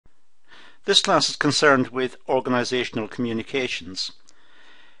This class is concerned with organizational communications.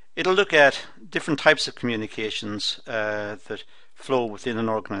 It'll look at different types of communications that flow within an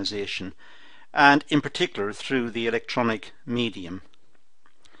organization, and in particular through the electronic medium.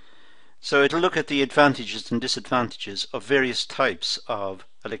 So it'll look at the advantages and disadvantages of various types of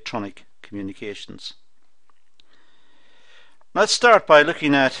electronic communications. Let's start by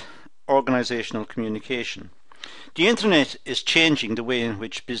looking at organizational communication. The internet is changing the way in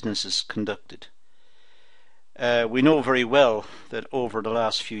which business is conducted. We know very well that over the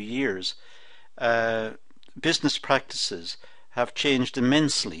last few years, business practices have changed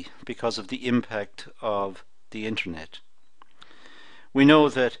immensely because of the impact of the internet. We know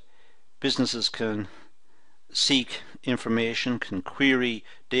that businesses can seek information, can query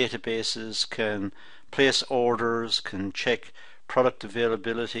databases, can place orders, can check product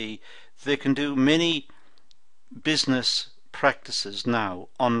availability. They can do many business practices now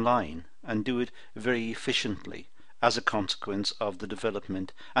online and do it very efficiently as a consequence of the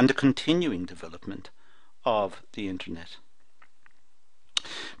development and the continuing development of the internet.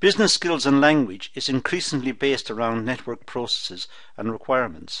 Business skills and language is increasingly based around network processes and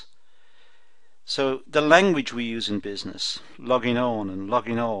requirements. So the language we use in business, logging on and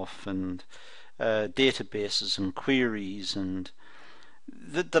logging off, and databases and queries, and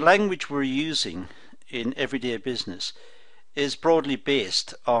the language we're using in everyday business is broadly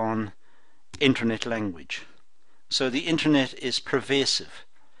based on internet language. So the internet is pervasive.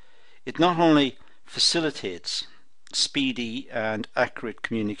 It not only facilitates speedy and accurate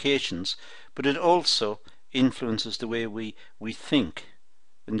communications, but it also influences the way we think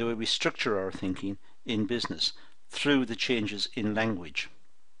and the way we structure our thinking in business through the changes in language.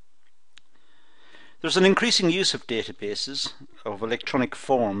 There's an increasing use of databases, of electronic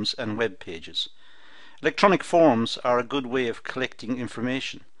forms and web pages. Electronic forms are a good way of collecting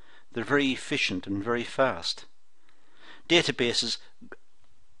information. They're very efficient and very fast. Databases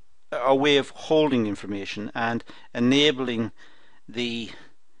are a way of holding information and enabling the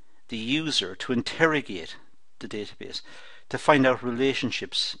user to interrogate the database, to find out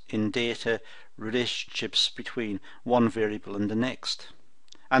relationships in data, relationships between one variable and the next.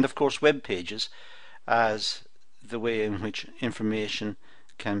 And of course web pages as the way in which information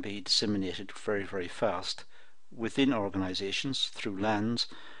can be disseminated very, very fast within organizations through LANs,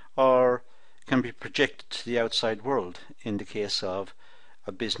 or can be projected to the outside world in the case of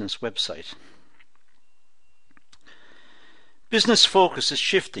a business website. Business focus is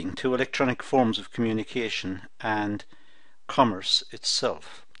shifting to electronic forms of communication and commerce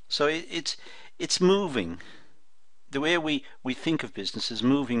itself. So it's moving. The way we think of business is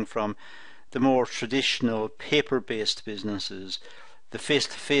moving from the more traditional paper-based businesses, the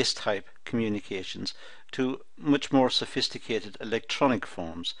face-to-face type communications, to much more sophisticated electronic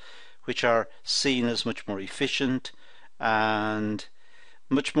forms, which are seen as much more efficient and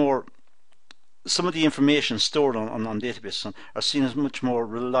much more, some of the information stored on databases are seen as much more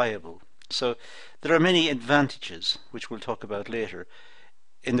reliable. So there are many advantages, which we'll talk about later,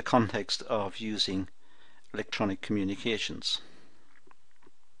 in the context of using electronic communications.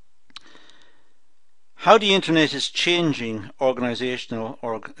 How the internet is changing organizational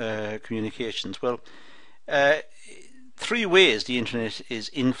communications? Well, three ways the internet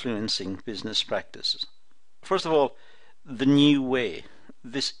is influencing business practices. First of all, the new way.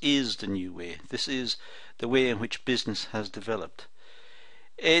 This is the new way. This is the way in which business has developed.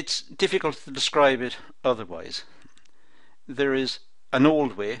 It's difficult to describe it otherwise. There is an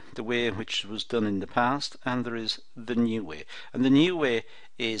old way, the way in which it was done in the past, and there is the new way. And the new way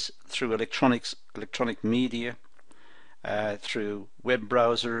is through electronic media, through web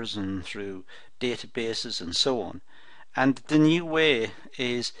browsers and through databases and so on. And the new way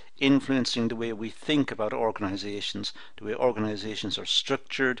is influencing the way we think about organizations, the way organizations are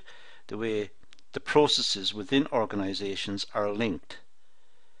structured, the way the processes within organizations are linked.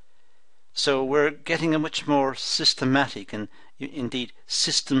 So we're getting a much more systematic and indeed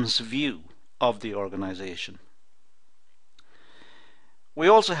systems view of the organization. We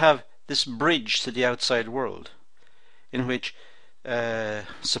also have this bridge to the outside world, in which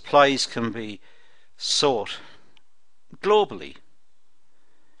supplies can be sought globally.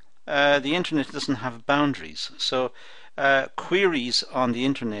 The internet doesn't have boundaries, so queries on the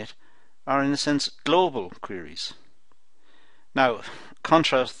internet are in a sense global queries. Now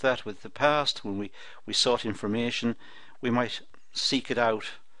contrast that with the past, when we sought information, we might seek it out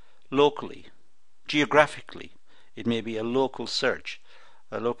locally, geographically. It may be a local search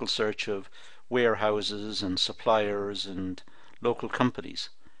of warehouses and suppliers and local companies.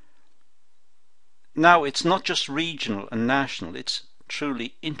 Now it's not just regional and national, it's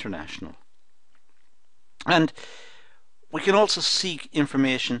truly international. And we can also seek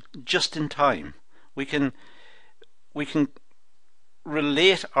information just in time. We can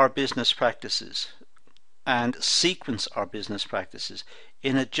relate our business practices and sequence our business practices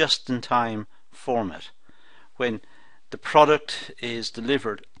in a just-in-time format when the product is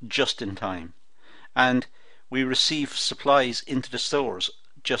delivered just in time and we receive supplies into the stores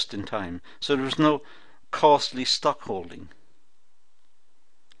just in time. So there's no costly stock holding.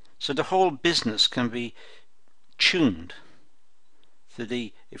 So the whole business can be tuned to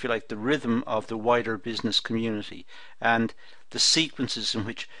the, if you like, the rhythm of the wider business community and the sequences in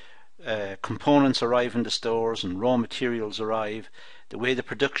which components arrive in the stores and raw materials arrive, the way the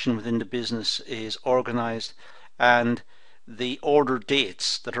production within the business is organized, and the order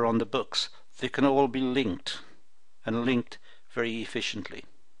dates that are on the books. They can all be linked, and linked very efficiently.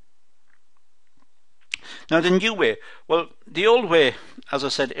 Now the new way, well, the old way, as I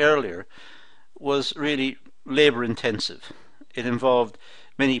said earlier, was really labour intensive. It involved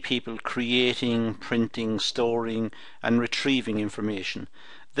many people creating, printing, storing and retrieving information.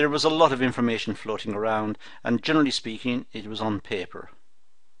 There was a lot of information floating around, and generally speaking it was on paper.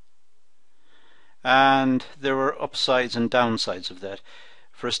 And there were upsides and downsides of that.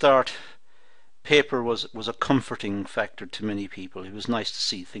 For a start, paper was a comforting factor to many people. It was nice to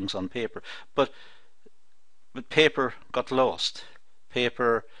see things on paper, but paper got lost.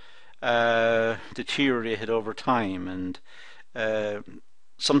 Paper deteriorated over time, and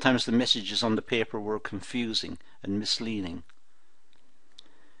sometimes the messages on the paper were confusing and misleading.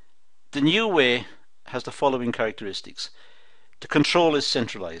 The new way has the following characteristics. The control is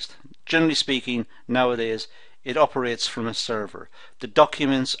centralized. Generally speaking, nowadays it operates from a server. The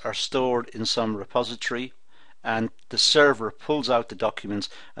documents are stored in some repository, and the server pulls out the documents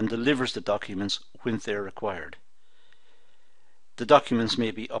and delivers the documents when they're required. The documents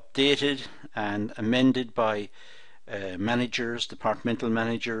may be updated and amended by managers, departmental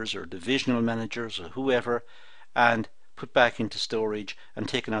managers or divisional managers or whoever, and put back into storage and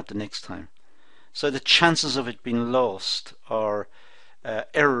taken out the next time. So the chances of it being lost or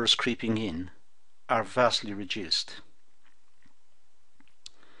errors creeping in are vastly reduced.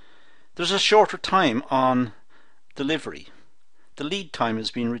 There's a shorter time on delivery. The lead time has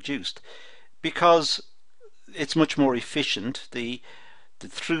been reduced because it's much more efficient. The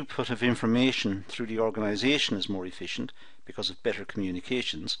throughput of information through the organization is more efficient because of better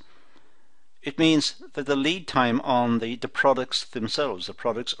communications. It means that the lead time on the products themselves, the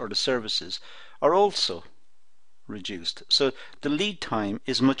products or the services, are also reduced. So the lead time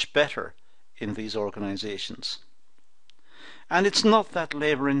is much better in these organizations. And it's not that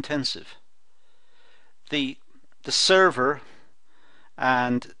labor intensive. The server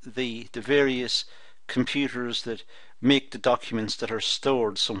and the various computers that make the documents that are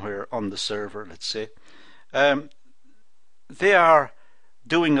stored somewhere on the server, let's say, they are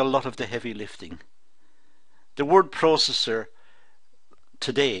doing a lot of the heavy lifting. The word processor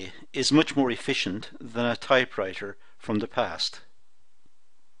today is much more efficient than a typewriter from the past.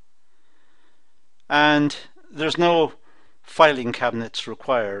 And there's no filing cabinets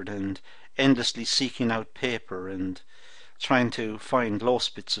required and endlessly seeking out paper and trying to find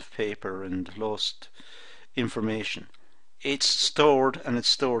lost bits of paper and lost information. It's stored, and it's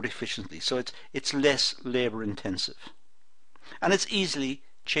stored efficiently, so it's less labor intensive. And it's easily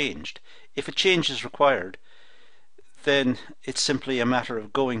changed. If a change is required, then it's simply a matter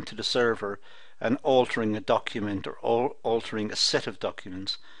of going to the server and altering a document or altering a set of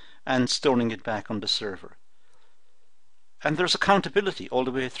documents and storing it back on the server. And there's accountability all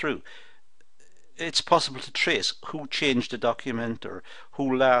the way through. It's possible to trace who changed the document or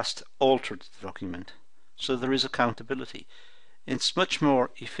who last altered the document. So there is accountability. It's much more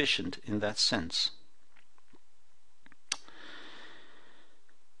efficient in that sense.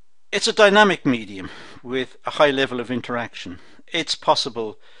 It's a dynamic medium with a high level of interaction. It's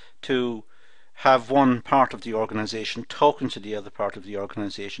possible to have one part of the organization talking to the other part of the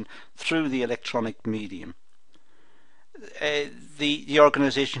organization through the electronic medium. The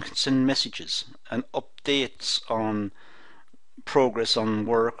organization can send messages and updates on progress on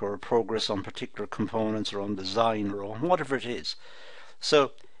work or progress on particular components or on design or on whatever it is.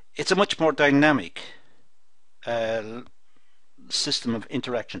 So it's a much more dynamic system of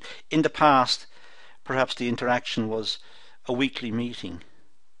interaction. In the past, perhaps the interaction was a weekly meeting.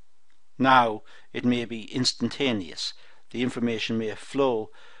 Now it may be instantaneous. The information may flow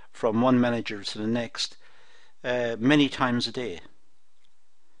from one manager to the next many times a day.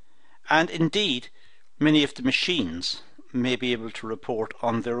 And indeed, many of the machines may be able to report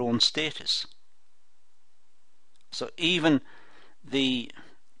on their own status. So even the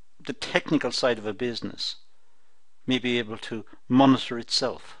the technical side of a business may be able to monitor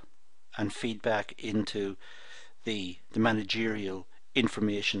itself and feed back into the managerial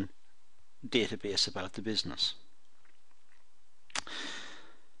information database about the business.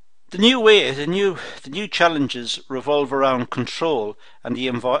 The new challenges revolve around control and the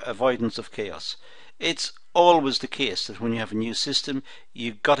avoidance of chaos. It's always the case that when you have a new system,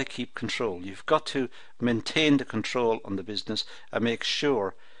 you've got to keep control. You've got to maintain the control on the business and make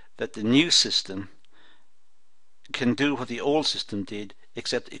sure that the new system can do what the old system did,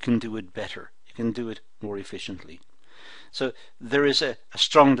 except it can do it better. It can do it more efficiently. So there is a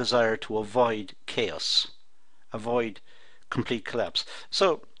strong desire to avoid chaos, avoid complete collapse.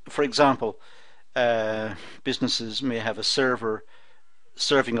 So, for example, businesses may have a server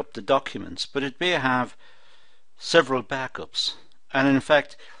serving up the documents, but it may have several backups. And in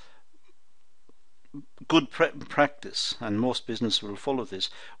fact, good practice, and most businesses will follow this,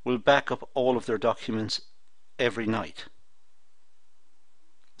 will back up all of their documents every night.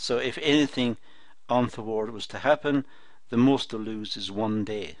 So if anything untoward was to happen, the most to lose is 1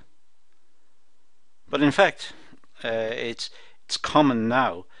 day. But in fact, it's common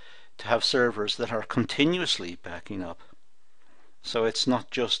now to have servers that are continuously backing up. So it's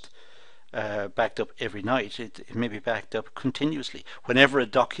not just backed up every night, it may be backed up continuously. Whenever a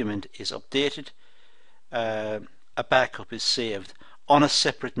document is updated, a backup is saved on a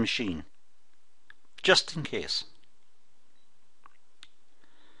separate machine, just in case.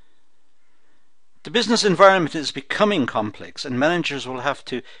 The business environment is becoming complex, and managers will have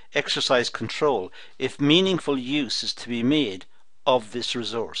to exercise control if meaningful use is to be made of this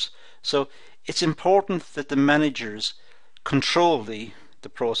resource. So it's important that the managers control the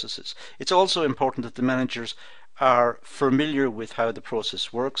processes. It's also important that the managers are familiar with how the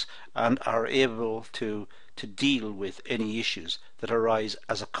process works and are able to deal with any issues that arise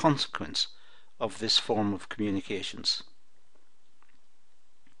as a consequence of this form of communications.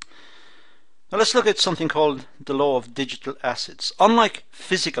 Now let's look at something called the law of digital assets. Unlike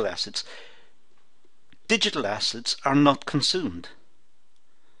physical assets, digital assets are not consumed.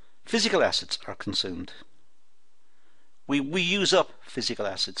 Physical assets are consumed. We use up physical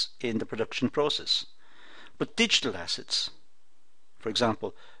assets in the production process. But digital assets, for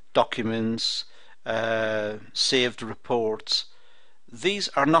example, documents, saved reports, these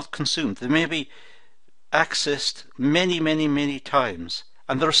are not consumed. They may be accessed many times,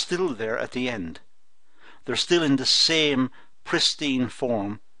 and they're still there at the end. They're still in the same pristine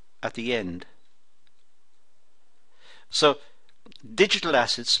form at the end. So digital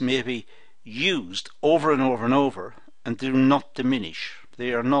assets may be used over and over and do not diminish.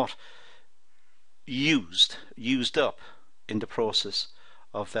 They are not used up in the process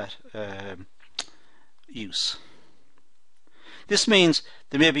of that use. This means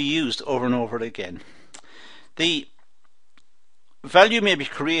they may be used over and over again. The value may be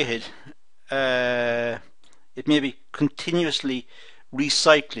created, it may be continuously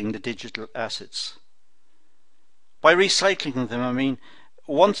recycling the digital assets. By recycling them, I mean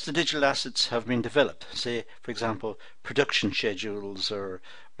once the digital assets have been developed, say for example production schedules or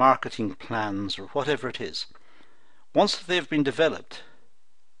marketing plans or whatever it is, once they've been developed,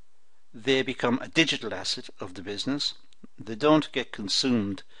 they become a digital asset of the business. They don't get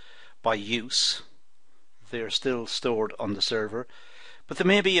consumed by use. They are still stored on the server, but they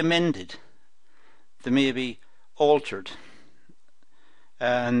may be amended, they may be altered,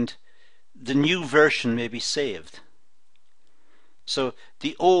 and the new version may be saved. So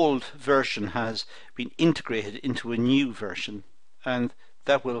the old version has been integrated into a new version, and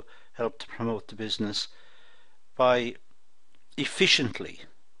that will help to promote the business by efficiently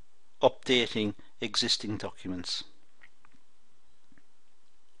updating existing documents.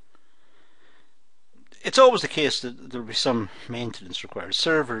 It's always the case that there will be some maintenance required.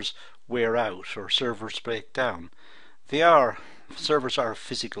 Servers wear out or servers break down. Servers are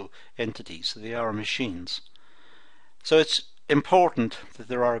physical entities, they are machines. So it's important that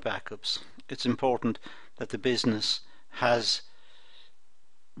there are backups. It's important that the business has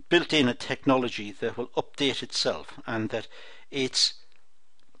built in a technology that will update itself, and that its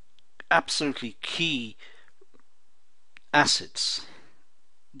absolutely key assets,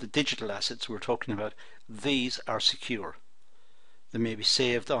 the digital assets we're talking about, these are secure. They may be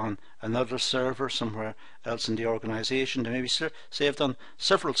saved on another server somewhere else in the organization. They may be saved on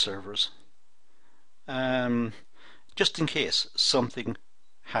several servers, just in case something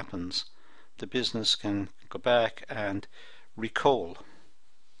happens. The business can go back and recall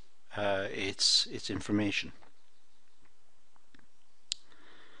its information.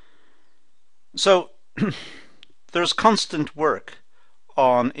 So there's constant work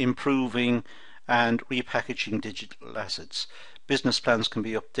on improving and repackaging digital assets. Business plans can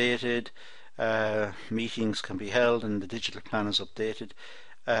be updated, meetings can be held, and the digital plan is updated.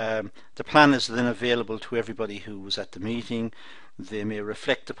 The plan is then available to everybody who was at the meeting. They may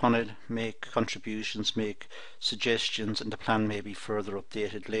reflect upon it, make contributions, make suggestions, and the plan may be further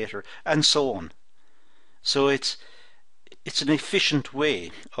updated later, and so on. So it's an efficient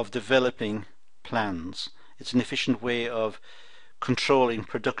way of developing plans. It's an efficient way of controlling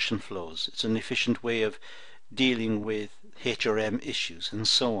production flows. It's an efficient way of dealing with HRM issues and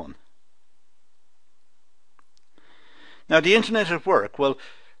so on. Now, the internet at work, well,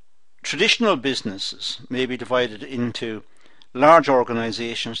 traditional businesses may be divided into large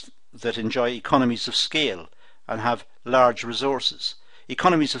organizations that enjoy economies of scale and have large resources.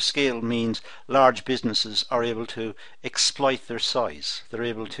 Economies of scale means large businesses are able to exploit their size. They're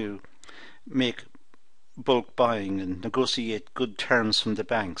able to make bulk buying and negotiate good terms from the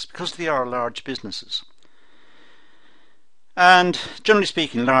banks because they are large businesses. And generally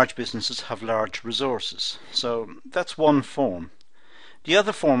speaking, large businesses have large resources. So that's one form. The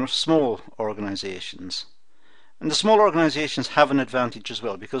other form are small organizations. And the small organizations have an advantage as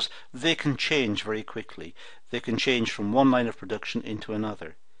well because they can change very quickly. They can change from one line of production into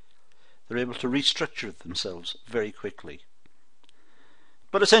another. They're able to restructure themselves very quickly.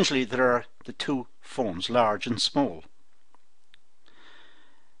 But essentially there are the two forms, large and small.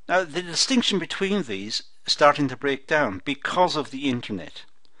 Now the distinction between these is starting to break down because of the internet.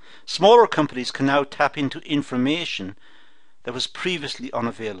 Smaller companies can now tap into information that was previously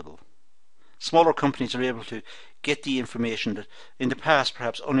unavailable. Smaller companies are able to get the information that in the past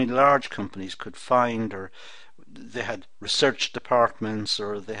perhaps only large companies could find, or they had research departments,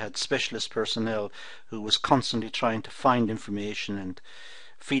 or they had specialist personnel who was constantly trying to find information and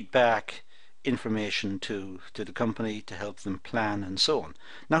feed back information to the company to help them plan and so on.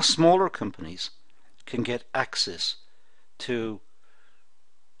 Now smaller companies can get access to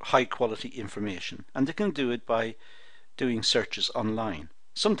high quality information, and they can do it by doing searches online.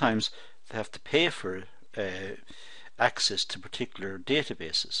 Sometimes they have to pay for access to particular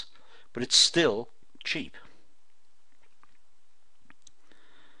databases, but it's still cheap.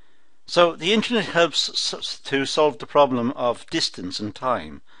 So the internet helps to solve the problem of distance and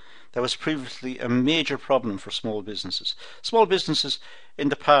time that was previously a major problem for small businesses. Small businesses in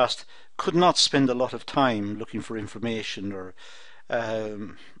the past could not spend a lot of time looking for information or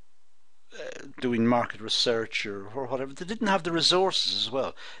doing market research or whatever. They didn't have the resources as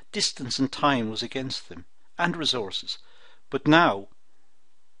well. Distance and time was against them, and resources. But now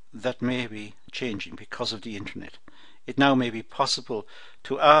that may be changing because of the internet. It now may be possible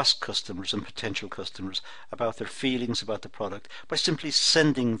to ask customers and potential customers about their feelings about the product by simply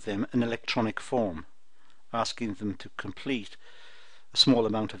sending them an electronic form, asking them to complete a small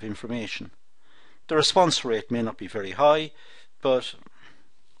amount of information. The response rate may not be very high, but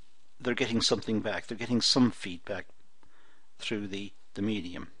they're getting something back. They're getting some feedback through the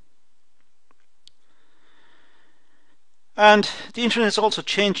medium. And the internet is also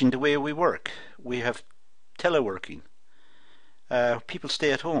changing the way we work. We have teleworking. People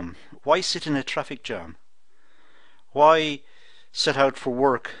stay at home. Why sit in a traffic jam? Why set out for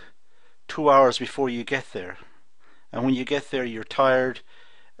work 2 hours before you get there? And when you get there, you're tired,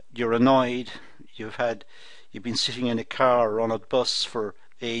 you're annoyed, you've been sitting in a car or on a bus for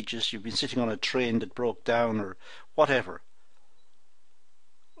ages, you've been sitting on a train that broke down or whatever.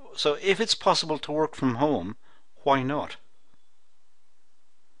 So if it's possible to work from home, why not?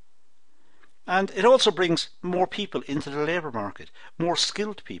 And it also brings more people into the labour market, more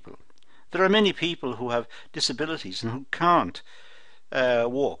skilled people. There are many people who have disabilities and who can't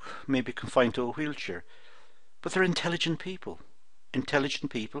walk, maybe confined to a wheelchair, but they're intelligent people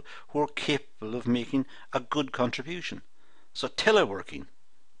who are capable of making a good contribution. So teleworking,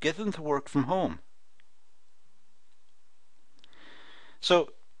 get them to work from home.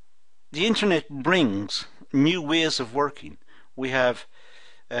 So the internet brings new ways of working. We have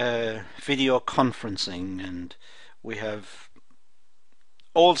video conferencing, and we have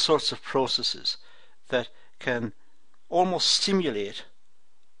all sorts of processes that can almost simulate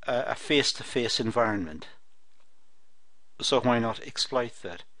a face-to-face environment. So why not exploit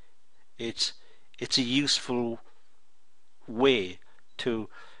that? It's a useful way to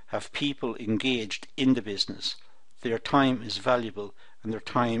have people engaged in the business. Their time is valuable and their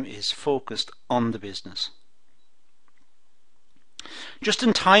time is focused on the business.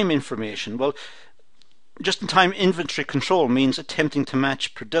 Just-in-time information. Well, just-in-time inventory control means attempting to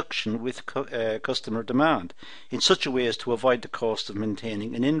match production with customer demand in such a way as to avoid the cost of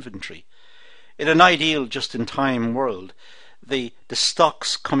maintaining an inventory. In an ideal just-in-time world, the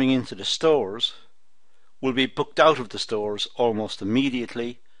stocks coming into the stores will be booked out of the stores almost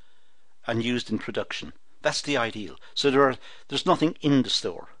immediately and used in production. That's the ideal. So there's nothing in the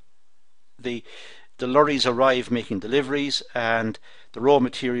store. The lorries arrive making deliveries, and the raw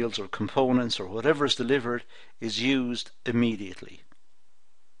materials or components or whatever is delivered is used immediately.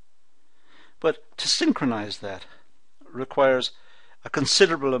 But to synchronize that requires a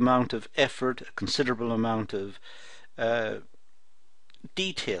considerable amount of effort, a considerable amount of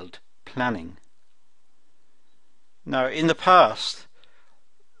detailed planning. Now, in the past,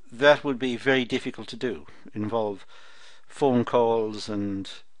 that would be very difficult to do, involve phone calls and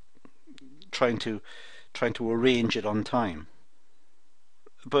trying to arrange it on time.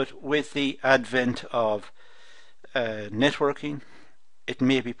 But with the advent of networking, it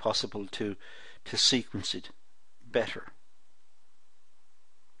may be possible to sequence it better.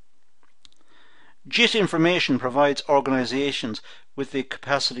 JIT information provides organizations with the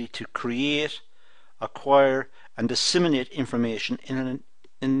capacity to create, acquire and disseminate information in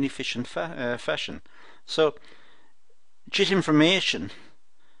an efficient fashion. So JIT information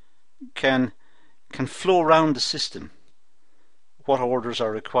can flow around the system. What orders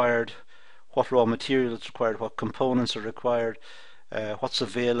are required, what raw materials are required, what components are required, what's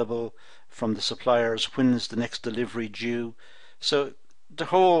available from the suppliers, when is the next delivery due. So the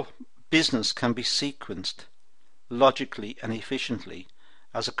whole business can be sequenced logically and efficiently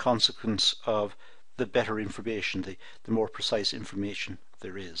as a consequence of the better information, the more precise information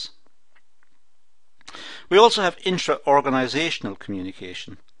there is. We also have intra-organizational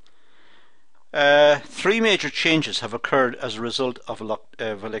communication. Three major changes have occurred as a result of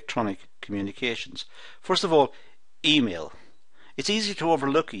electronic communications. First of all, email. It's easy to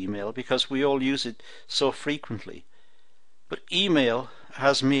overlook email because we all use it so frequently. But email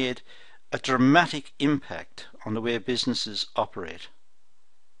has made a dramatic impact on the way businesses operate.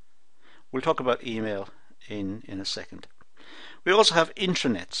 We'll talk about email in a second. We also have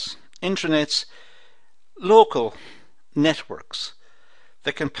intranets. Intranets, local networks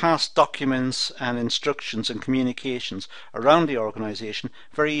that can pass documents and instructions and communications around the organization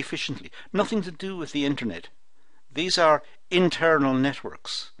very efficiently. Nothing to do with the internet. These are internal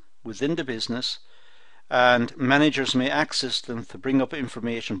networks within the business, and managers may access them to bring up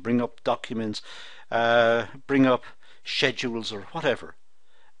information, bring up documents, bring up schedules or whatever.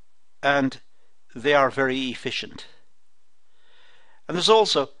 And they are very efficient. And there's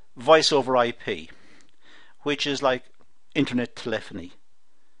also voice over IP, which is like internet telephony.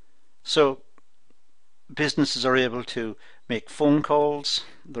 So businesses are able to make phone calls,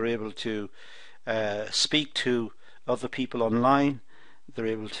 they're able to speak to other people online, they're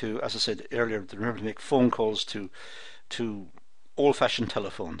able to, as I said earlier, they're able to make phone calls to old-fashioned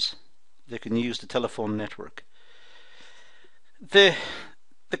telephones. They can use the telephone network. The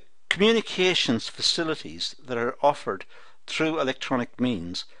communications facilities that are offered through electronic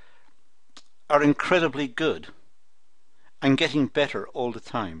means are incredibly good and getting better all the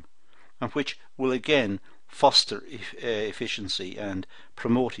time, and which will again foster efficiency and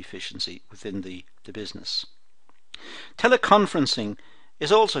promote efficiency within the business. Teleconferencing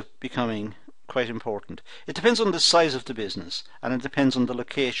is also becoming quite important. It depends on the size of the business and it depends on the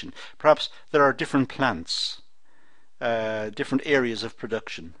location. Perhaps there are different plants, different areas of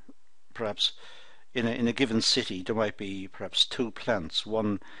production. Perhaps in a given city there might be perhaps two plants,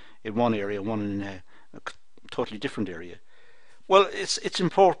 one in one area, one in a totally different area. Well, it's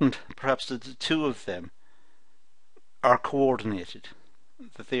important perhaps that the two of them are coordinated,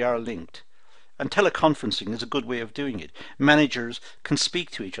 that they are linked. And teleconferencing is a good way of doing it. Managers can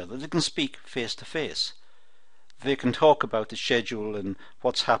speak to each other. They can speak face to face. They can talk about the schedule and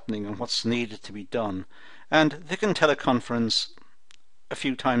what's happening and what's needed to be done. And they can teleconference a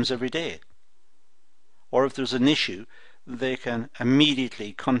few times every day. Or if there's an issue, they can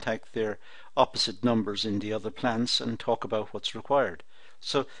immediately contact their opposite numbers in the other plants and talk about what's required.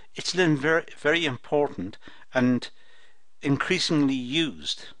 So it's a very, very important and increasingly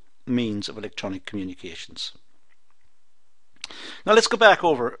used means of electronic communications. Now let's go back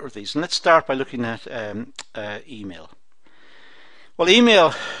over these and let's start by looking at email. Well,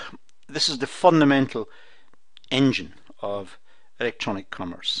 email, this is the fundamental engine of electronic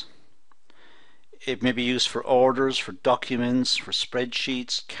commerce. It may be used for orders, for documents, for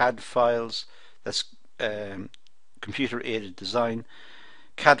spreadsheets, CAD files, that's computer aided design,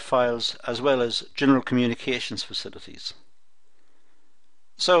 CAD files, as well as general communications facilities.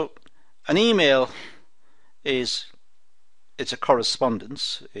 So an email it's a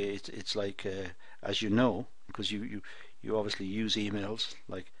correspondence. It's like, as you know, because you obviously use emails,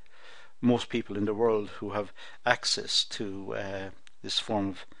 like most people in the world who have access to this form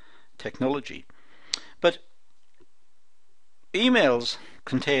of technology. But emails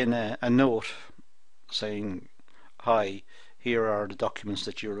contain a note saying, hi, here are the documents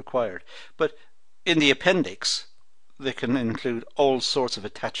that you required. But in the appendix, they can include all sorts of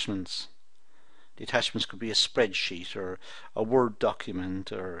attachments. The attachments could be a spreadsheet or a Word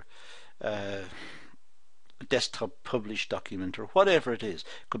document or a desktop published document or whatever it is.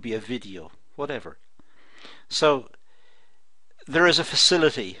 It could be a video, whatever. So there is a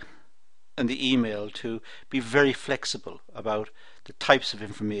facility in the email to be very flexible about the types of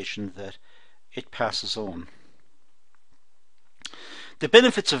information that it passes on. The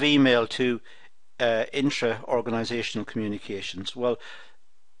benefits of email to intra-organizational communications, well,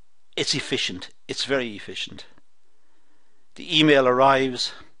 it's efficient. It's very efficient. The email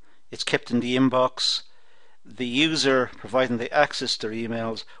arrives, it's kept in the inbox. The user, providing they access their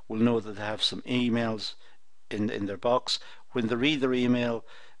emails, will know that they have some emails in their box. When they read their email,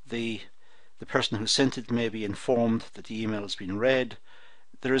 the person who sent it may be informed that the email has been read.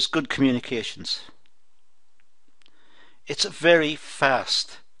 There is good communications. It's a very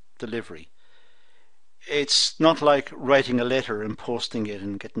fast delivery. It's not like writing a letter and posting it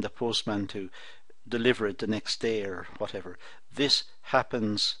and getting the postman to deliver it the next day or whatever. This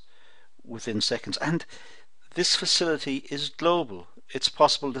happens within seconds, and this facility is global. It's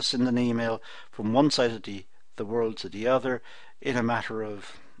possible to send an email from one side of the world to the other in a matter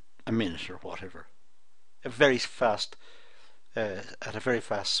of a minute or whatever. At a very fast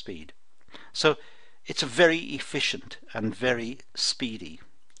speed. So it's very efficient and very speedy.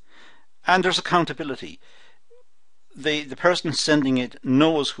 And there's accountability. The person sending it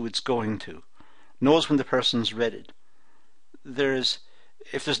knows who it's going to, knows when the person's read it.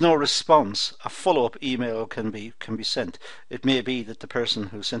 If there's no response, a follow-up email can be sent. It may be that the person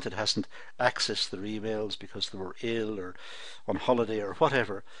who sent it hasn't accessed their emails because they were ill or on holiday or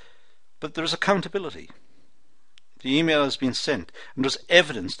whatever. But there's accountability. The email has been sent, and there's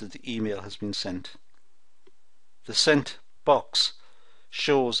evidence that the email has been sent. The sent box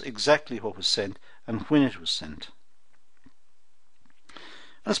shows exactly what was sent and when it was sent.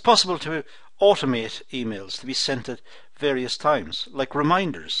 And it's possible to automate emails to be sent at various times, like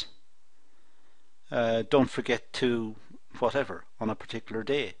reminders. Don't forget to whatever on a particular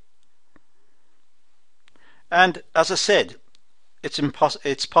day. And as I said,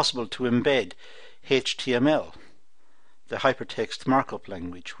 it's possible to embed HTML, the hypertext markup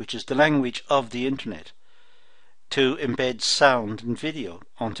language, which is the language of the internet, to embed sound and video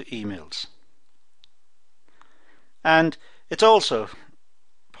onto emails. And it's also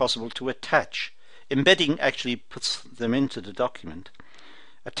possible to attach. Embedding actually puts them into the document.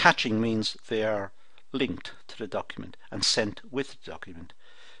 Attaching means they are linked to the document and sent with the document.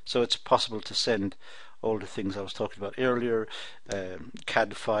 So it's possible to send all the things I was talking about earlier,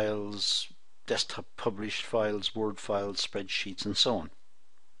 CAD files, desktop published files, Word files, spreadsheets, and so on.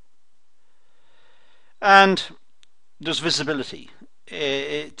 And there's visibility.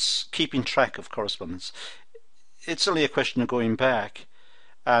 It's keeping track of correspondence. It's only a question of going back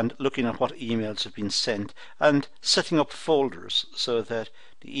and looking at what emails have been sent and setting up folders so that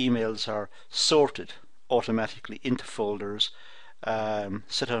the emails are sorted automatically into folders,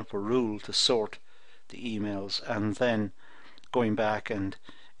 set up a rule to sort the emails, and then going back, and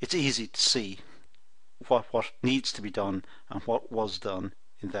it's easy to see what needs to be done and what was done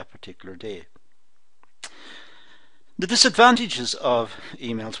in that particular day. The disadvantages of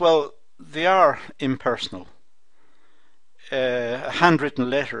emails, well, they are impersonal. A handwritten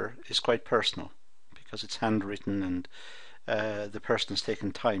letter is quite personal because it's handwritten and the person has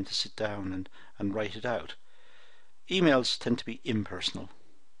taken time to sit down and write it out. Emails tend to be impersonal.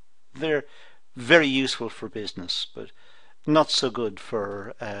 They're very useful for business, but not so good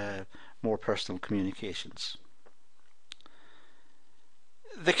for more personal communications.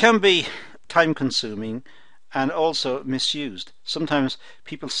 They can be time-consuming and also misused. Sometimes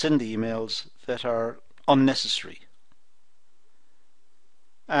people send emails that are unnecessary.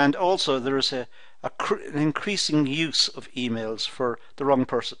 And also there is an increasing use of emails for the wrong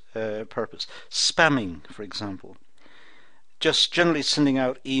purpose. Spamming, for example. Just generally sending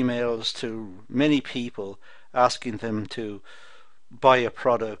out emails to many people asking them to buy a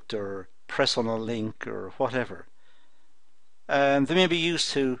product or press on a link or whatever. They may be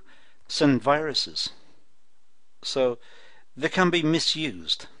used to send viruses. So they can be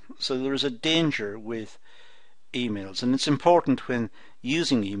misused. So there is a danger with emails, and it's important when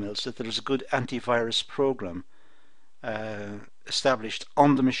using emails that there is a good antivirus program established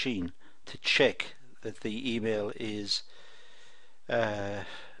on the machine to check that the email is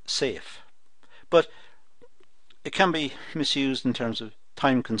safe. But it can be misused in terms of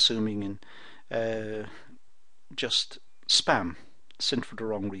time consuming and just spam sent for the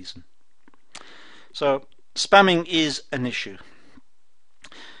wrong reason. So spamming is an issue.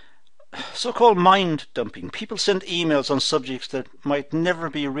 So-called mind dumping. People send emails on subjects that might never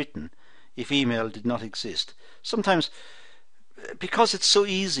be written if email did not exist. Sometimes, because it's so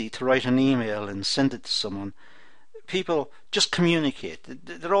easy to write an email and send it to someone, people just communicate.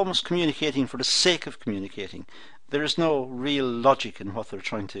 They're almost communicating for the sake of communicating. There is no real logic in what they're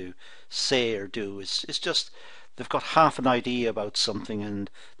trying to say or do. It's just they've got half an idea about something and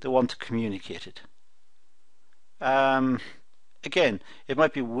they want to communicate it. Again, it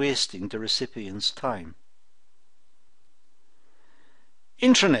might be wasting the recipient's time.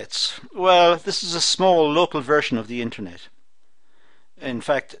 Intranets. Well, this is a small local version of the internet. In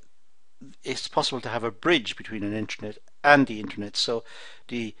fact, it's possible to have a bridge between an intranet and the internet, so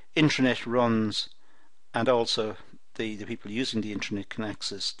the intranet runs and also the people using the internet can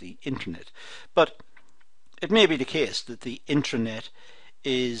access the internet. But it may be the case that the intranet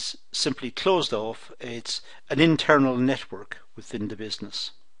is simply closed off. It's an internal network within the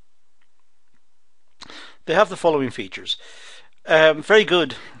business. They have the following features. Very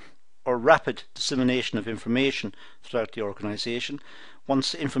good or rapid dissemination of information throughout the organization.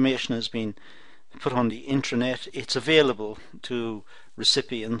 Once information has been put on the intranet, it's available to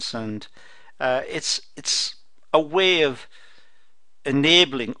recipients, and it's a way of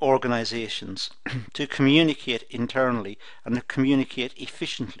enabling organizations to communicate internally and to communicate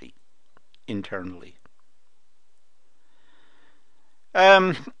efficiently internally.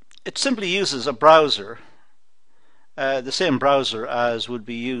 It simply uses a browser, the same browser as would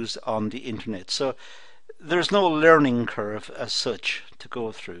be used on the internet, so there's no learning curve as such to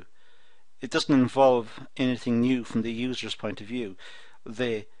go through. It doesn't involve anything new from the user's point of view.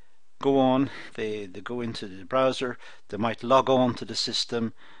 They go on, they go into the browser, they might log on to the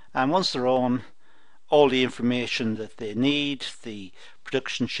system, and once they're on, all the information that they need, the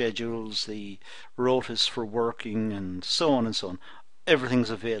production schedules, the rotas for working, and so on,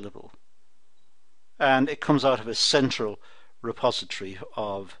 everything's available. And it comes out of a central repository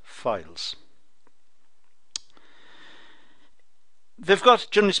of files. They've got,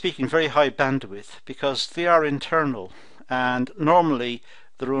 generally speaking, very high bandwidth because they are internal, and normally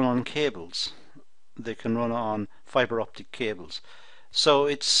they run on cables. They can run on fiber optic cables. So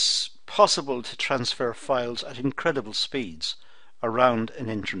it's possible to transfer files at incredible speeds around an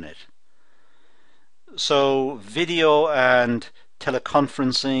intranet. So video and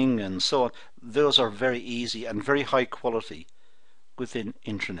teleconferencing and so on, those are very easy and very high quality within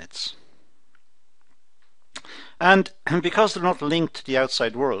intranets. And because they're not linked to the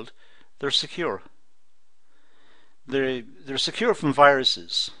outside world, they're secure. They're secure from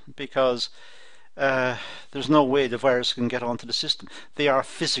viruses because there's no way the virus can get onto the system. They are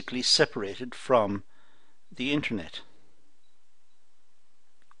physically separated from the internet.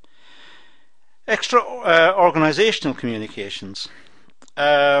 Extra organizational communications.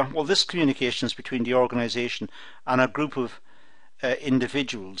 Well, this communication is between the organization and a group of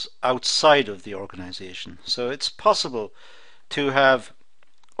individuals outside of the organization. So it's possible to have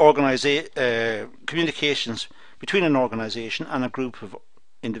communications between an organization and a group of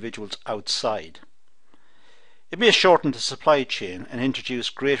individuals outside. It may shorten the supply chain and introduce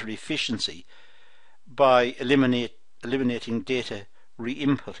greater efficiency by eliminating data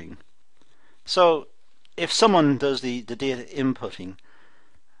re-inputting. So if someone does the data inputting,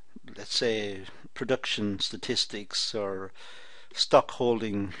 let's say production statistics or stock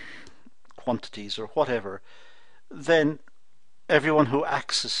holding quantities or whatever, then everyone who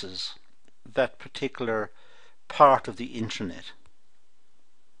accesses that particular part of the intranet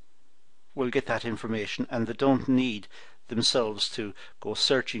will get that information, and they don't need themselves to go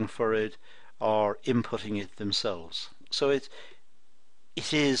searching for it or inputting it themselves. So it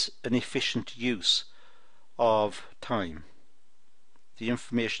is an efficient use of time. The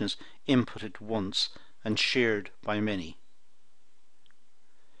information is inputted once and shared by many.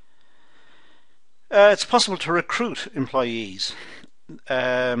 It's possible to recruit employees.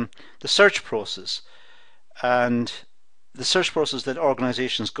 The search process that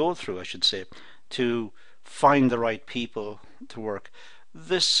organizations go through, I should say, to find the right people to work,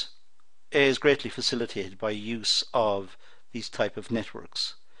 this is greatly facilitated by use of these type of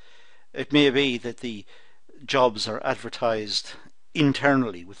networks. It may be that the jobs are advertised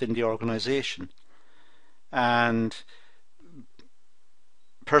internally within the organization, and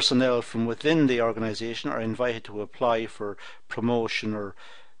personnel from within the organization are invited to apply for promotion or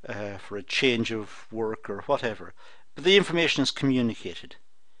for a change of work or whatever. But the information is communicated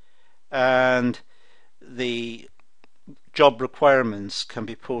and the job requirements can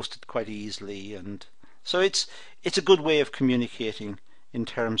be posted quite easily, and so it's a good way of communicating in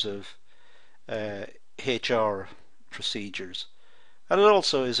terms of HR procedures, and it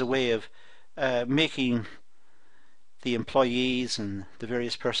also is a way of making the employees and the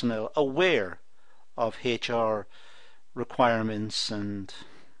various personnel aware of HR requirements and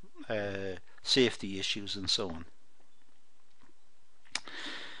safety issues and so on.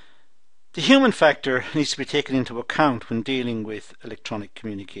 The human factor needs to be taken into account when dealing with electronic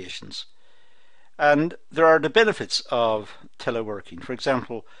communications. And there are the benefits of teleworking. For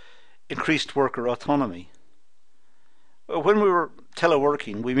example, increased worker autonomy. When we were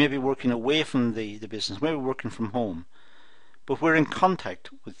teleworking, we may be working away from the business, maybe working from home, but we're in contact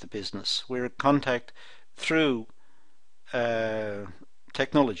with the business. We're in contact through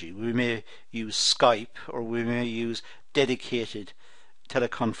technology. We may use Skype, or we may use dedicated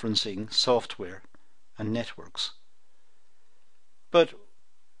teleconferencing software and networks. But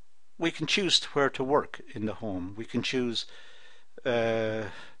we can choose where to work in the home. We can choose how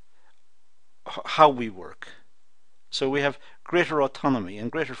we work. So we have greater autonomy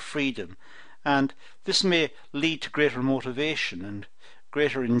and greater freedom, and this may lead to greater motivation and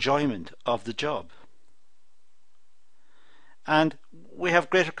greater enjoyment of the job. And we have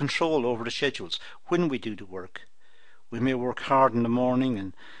greater control over the schedules when we do the work. We may work hard in the morning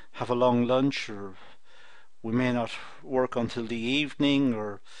and have a long lunch, or we may not work until the evening,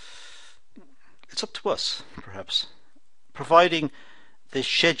 or it's up to us, perhaps, providing the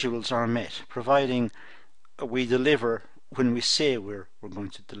schedules are met, providing we deliver when we say we're going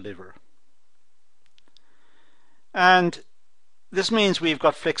to deliver. And this means we've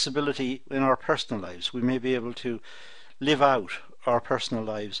got flexibility in our personal lives. We may be able to live out our personal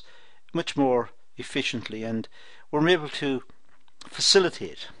lives much more efficiently, and we're able to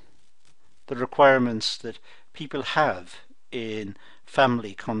facilitate the requirements that people have in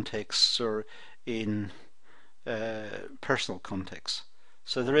family contexts or in personal contexts.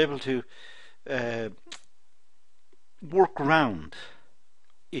 So they're able to work around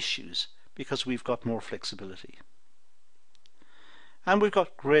issues because we've got more flexibility. And we've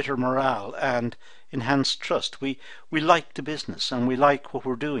got greater morale and enhanced trust. We like the business and we like what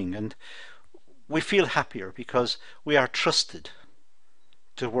we're doing, and we feel happier because we are trusted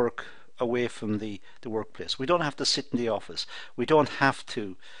to work away from the workplace. We don't have to sit in the office. We don't have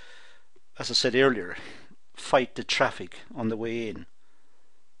to, as I said earlier, fight the traffic on the way in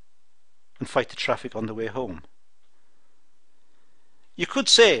and fight the traffic on the way home. You could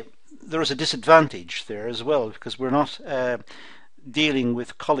say there is a disadvantage there as well, because we're not dealing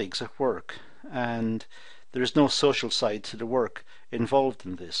with colleagues at work, and there is no social side to the work involved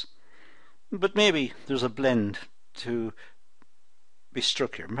in this. But maybe there's a blend to be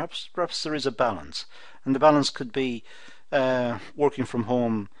struck here. Perhaps there is a balance, and the balance could be working from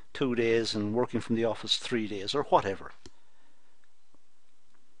home 2 days and working from the office 3 days, or whatever.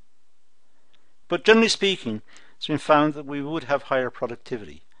 But generally speaking, it's been found that we would have higher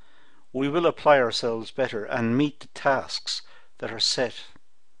productivity. We will apply ourselves better and meet the tasks that are set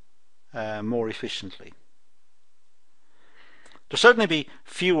more efficiently. There'll certainly be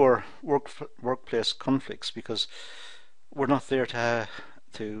fewer workplace conflicts, because we're not there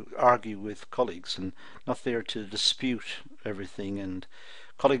to argue with colleagues and not there to dispute everything, and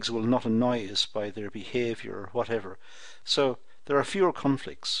colleagues will not annoy us by their behaviour or whatever. So there are fewer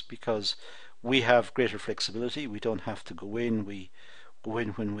conflicts because we have greater flexibility. We don't have to go in. We go in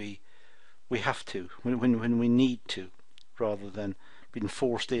when we have to, when we need to, rather than being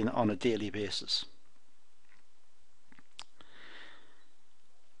forced in on a daily basis.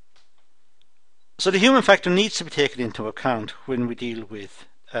 So the human factor needs to be taken into account when we deal with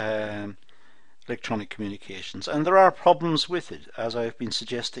electronic communications, and there are problems with it, as I've been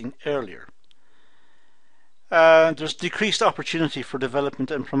suggesting earlier. There's decreased opportunity for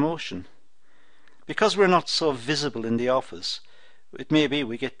development and promotion. Because we're not so visible in the office, it may be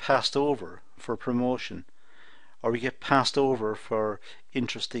we get passed over for promotion, or we get passed over for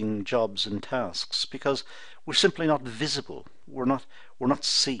interesting jobs and tasks, because we're simply not visible. We're not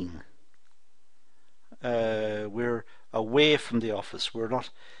seen. We're away from the office. We're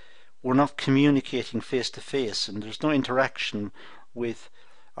not communicating face to face, and there's no interaction with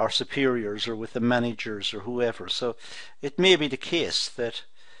our superiors or with the managers or whoever. So it may be the case that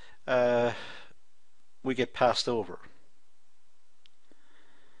we get passed over.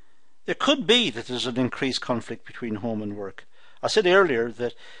 It could be that there's an increased conflict between home and work. I said earlier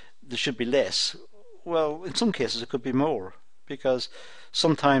that there should be less. Well, in some cases it could be more, because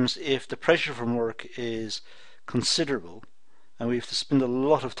sometimes if the pressure from work is considerable and we have to spend a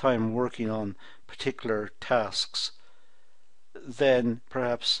lot of time working on particular tasks, then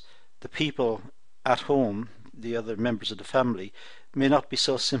perhaps the people at home, the other members of the family, may not be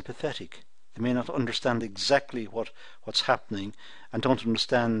so sympathetic. They may not understand exactly what's happening, and don't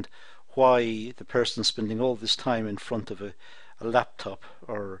understand why the person spending all this time in front of a laptop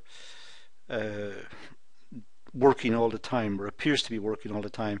or working all the time, or appears to be working all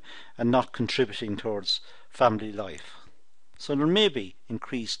the time, and not contributing towards family life. So there may be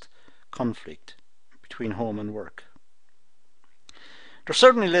increased conflict between home and work. There's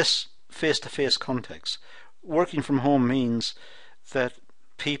certainly less face-to-face contacts. Working from home means that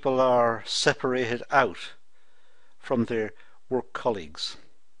people are separated out from their work colleagues,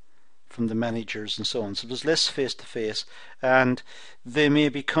 from the managers and so on. So there's less face-to-face, and they may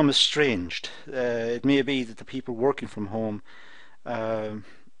become estranged. It may be that the people working from home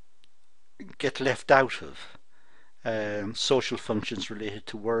get left out of social functions related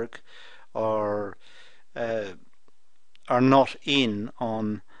to work, or are not in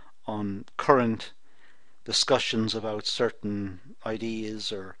on current discussions about certain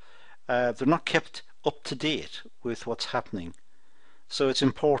ideas, or they're not kept up to date with what's happening. So it's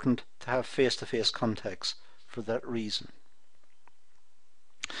important to have face-to-face contacts for that reason.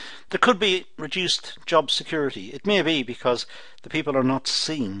 There could be reduced job security. It may be because the people are not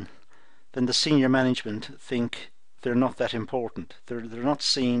seen. Then the senior management think they're not that important. They're not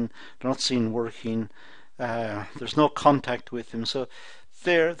seen. They're not seen working. There's no contact with them, so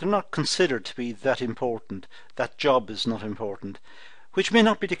they're not considered to be that important. That job is not important, which may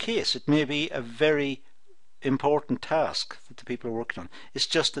not be the case. It may be a very important task that the people are working on. It's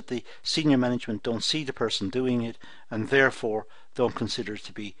just that the senior management don't see the person doing it, and therefore don't consider it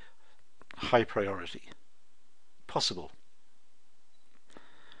to be high priority. Possible.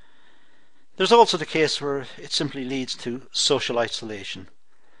 There's also the case where it simply leads to social isolation.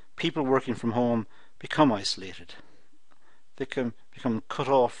 People working from home become isolated. They can become cut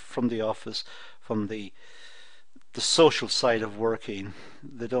off from the office, from the social side of working.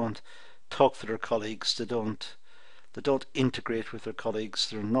 They don't talk to their colleagues. They don't integrate with their colleagues.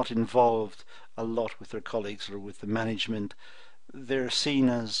 They're not involved a lot with their colleagues or with the management. They're seen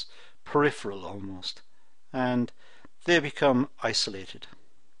as peripheral almost, and they become isolated.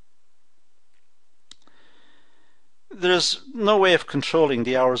 There's no way of controlling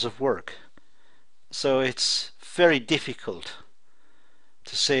the hours of work, so it's very difficult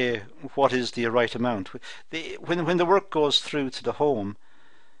to say what is the right amount. When the work goes through to the home,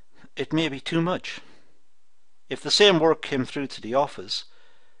 it may be too much. If the same work came through to the office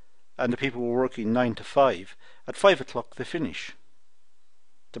and the people were working 9 to 5, at 5 o'clock they finish.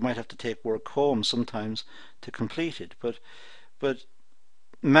 They might have to take work home sometimes to complete it, but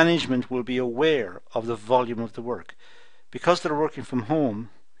management will be aware of the volume of the work. Because they're working from home,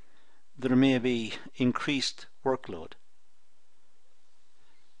 there may be increased workload.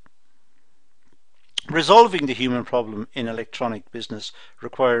 Resolving the human problem in electronic business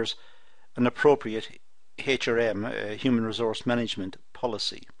requires an appropriate HRM, human resource management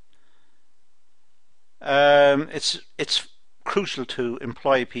policy. It's crucial to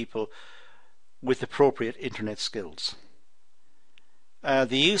employ people with appropriate internet skills. The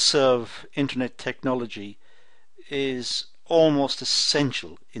use of internet technology is almost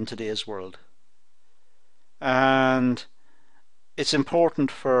essential in today's world, and it's important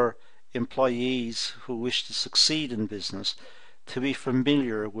for employees who wish to succeed in business to be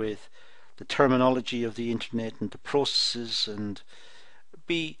familiar with the terminology of the internet and the processes, and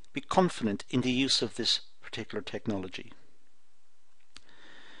be confident in the use of this particular technology.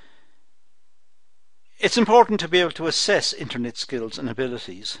 It's important to be able to assess internet skills and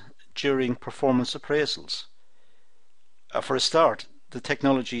abilities during performance appraisals. For a start, the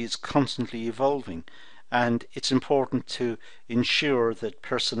technology is constantly evolving, and it's important to ensure that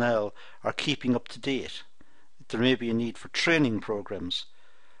personnel are keeping up to date. There may be a need for training programs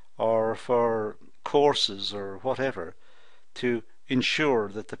or for courses or whatever to ensure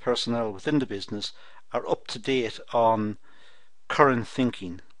that the personnel within the business are up to date on current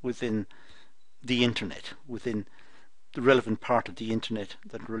thinking within the internet, within the relevant part of the internet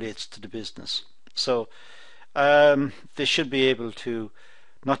that relates to the business. So they should be able to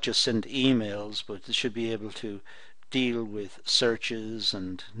not just send emails, but they should be able to deal with searches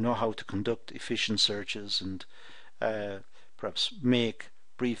and know how to conduct efficient searches, and perhaps make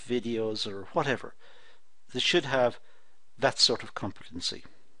brief videos or whatever. They should have that sort of competency.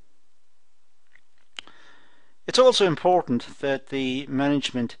 It's also important that the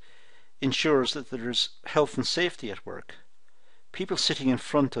management ensures that there's health and safety at work. People sitting in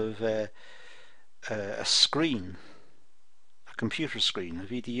front of a screen, a computer screen, a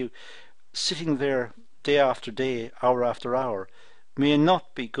VDU, sitting there day after day, hour after hour, may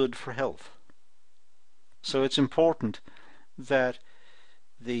not be good for health. So it's important that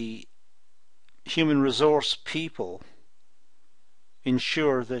the human resource people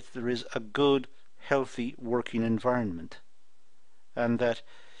ensure that there is a good, healthy working environment, and that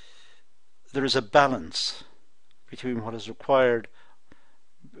there is a balance between what is required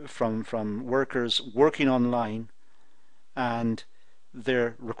from workers working online and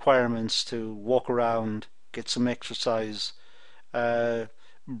their requirements to walk around, get some exercise,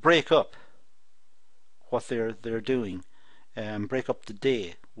 break up what they're doing, break up the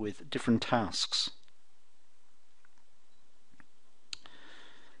day with different tasks.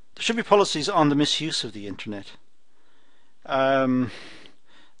 There should be policies on the misuse of the internet.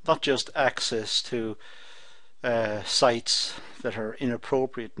 Not just access to sites that are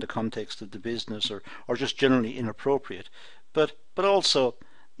inappropriate in the context of the business, or just generally inappropriate, but also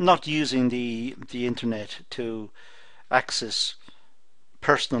not using the internet to access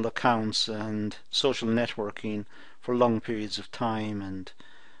personal accounts and social networking for long periods of time, and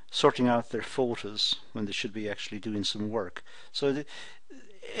sorting out their photos when they should be actually doing some work. So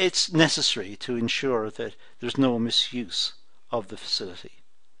it's necessary to ensure that there's no misuse of the facility.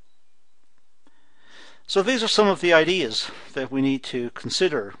 So these are some of the ideas that we need to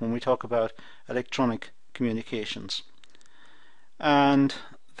consider when we talk about electronic communications. And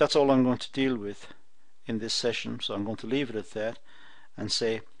that's all I'm going to deal with in this session, so I'm going to leave it at that and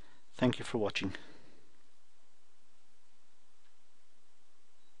say thank you for watching.